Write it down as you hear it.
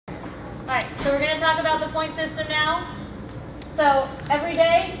so we're going to talk about the point system now. So every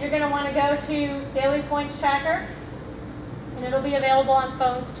day you're going to want to go to Daily Points Tracker, and it'll be available on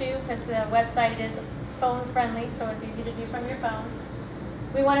phones too, because the website is phone friendly, so it's easy to do from your phone.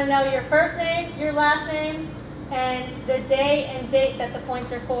 We want to know your first name, your last name, and the day and date that the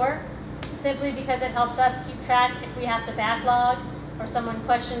points are for, simply because it helps us keep track if we have to backlog or someone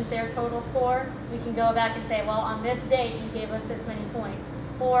questions their total score. We can go back and say, well, on this date you gave us this many points,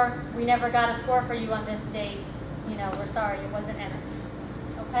 or we never got a score for you on this date. You know, we're sorry, it wasn't entered.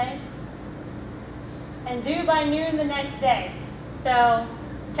 Okay? And due by noon the next day. So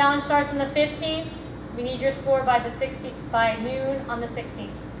challenge starts on the 15th. We need your score by the 16th, by noon on the 16th.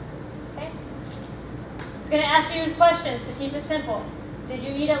 Okay? It's going to ask you questions to keep it simple. Did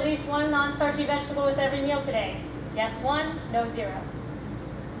you eat at least one non-starchy vegetable with every meal today? Yes, 1, no, 0.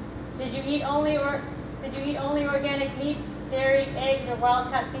 Did you eat only organic meats, dairy, eggs, or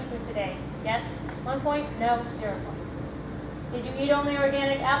wild-caught seafood today? Yes, 1 point, no, 0 points. Did you eat only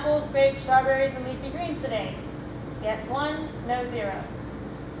organic apples, grapes, strawberries, and leafy greens today? Yes, 1, no, 0.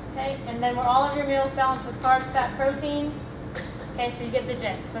 Okay, and then were all of your meals balanced with carbs, fat, protein? Okay, so you get the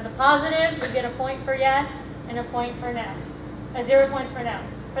gist. For the positive, you get a point for yes and a point for no. 0 points for no.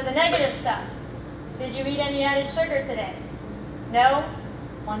 For the negative stuff, did you eat any added sugar today? No,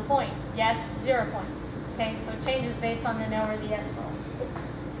 1 point. Yes, 0 points. Okay, so it changes based on the no or the yes roll.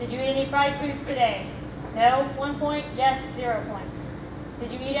 Did you eat any fried foods today? No, 1 point. Yes, 0 points.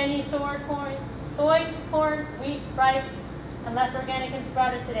 Did you eat any soy, corn, wheat, rice, unless organic and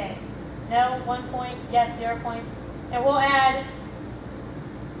sprouted today? No, 1 point. Yes, 0 points. And we'll add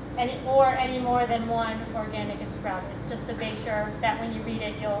any more than one organic and sprouted, just to make sure that when you read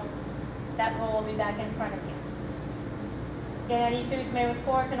it, that roll will be back in front of you. Again, any foods made with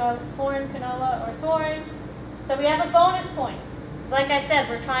corn, canola, or soy. So we have a bonus point. So like I said,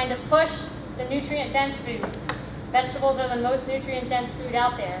 we're trying to push the nutrient-dense foods. Vegetables are the most nutrient-dense food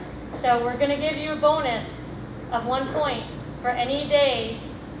out there. So we're going to give you a bonus of 1 point for any day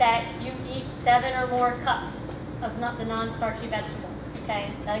that you eat 7 or more cups of the non-starchy vegetables.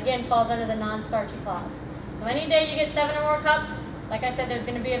 Okay, that again falls under the non-starchy clause. So any day you get 7 or more cups, like I said, there's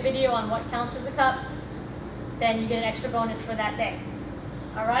going to be a video on what counts as a cup. Then you get an extra bonus for that day.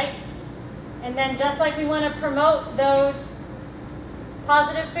 All right? And then just like we want to promote those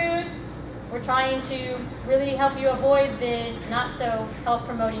positive foods, we're trying to really help you avoid the not so health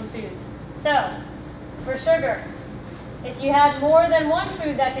promoting foods. So for sugar, if you had more than one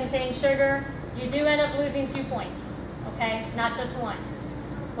food that contains sugar, you do end up losing 2 points. Okay, not just one.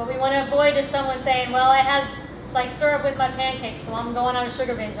 What we want to avoid is someone saying, well, I had like syrup with my pancakes, so I'm going on a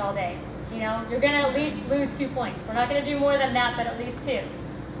sugar binge all day. You know, you're going to at least lose 2 points. We're not going to do more than that, but at least 2.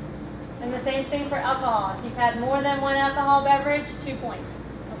 And the same thing for alcohol. If you've had more than one alcohol beverage, 2 points.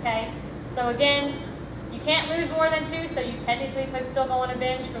 Okay? So again, you can't lose more than 2, so you technically could still go on a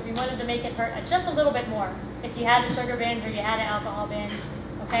binge, but we wanted to make it hurt just a little bit more if you had a sugar binge or you had an alcohol binge.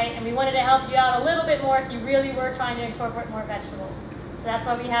 Okay? And we wanted to help you out a little bit more if you really were trying to incorporate more vegetables. So that's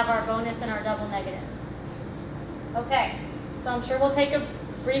why we have our bonus and our double negatives. Okay, so I'm sure we'll take a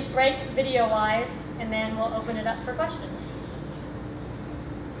brief break video-wise, and then we'll open it up for questions.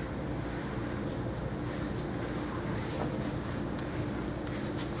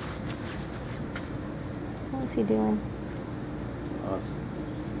 What is he doing? Pause.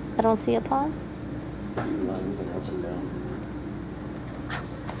 I don't see a pause. Lines like up and down.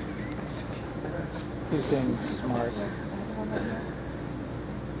 He's being smart.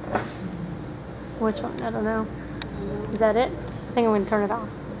 Which one? I don't know. Is that it? I think I'm going to turn it off.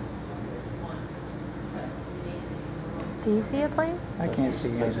 Do you see it playing? I can't see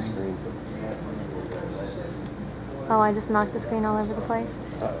anything. Screen. Oh, I just knocked the screen all over the place.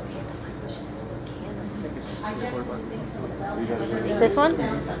 This one?